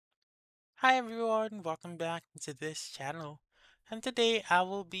Hi everyone, welcome back to this channel. And today I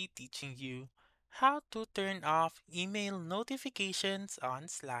will be teaching you how to turn off email notifications on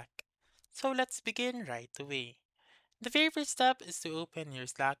Slack. So let's begin right away. The very first step is to open your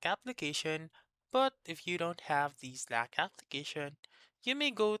Slack application, but if you don't have the Slack application, you may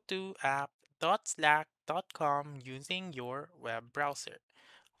go to app.slack.com using your web browser.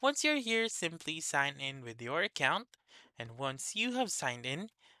 Once you're here, simply sign in with your account, and once you have signed in,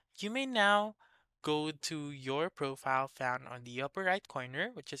 you may now go to your profile found on the upper right corner,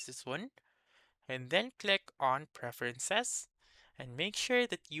 which is this one, and then click on Preferences and make sure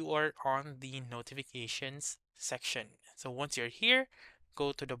that you are on the Notifications section. So once you're here,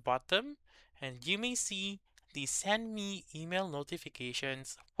 go to the bottom and you may see the Send Me email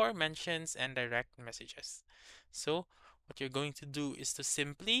notifications for mentions and direct messages. So what you're going to do is to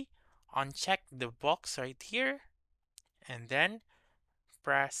simply uncheck the box right here and then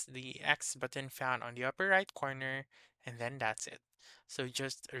press the X button found on the upper right corner, and then that's it. So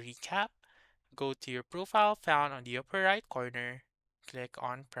just a recap, go to your profile found on the upper right corner, click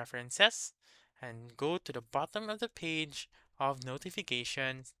on Preferences, and go to the bottom of the page of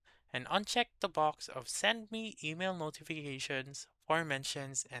Notifications and uncheck the box of Send Me email notifications for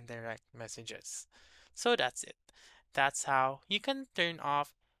mentions and direct messages. So that's it. That's how you can turn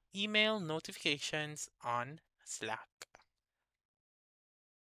off email notifications on Slack.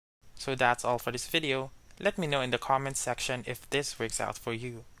 So that's all for this video. Let me know in the comments section if this works out for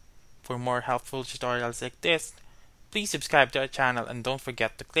you. For more helpful tutorials like this, please subscribe to our channel and don't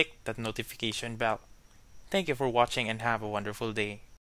forget to click that notification bell. Thank you for watching and have a wonderful day.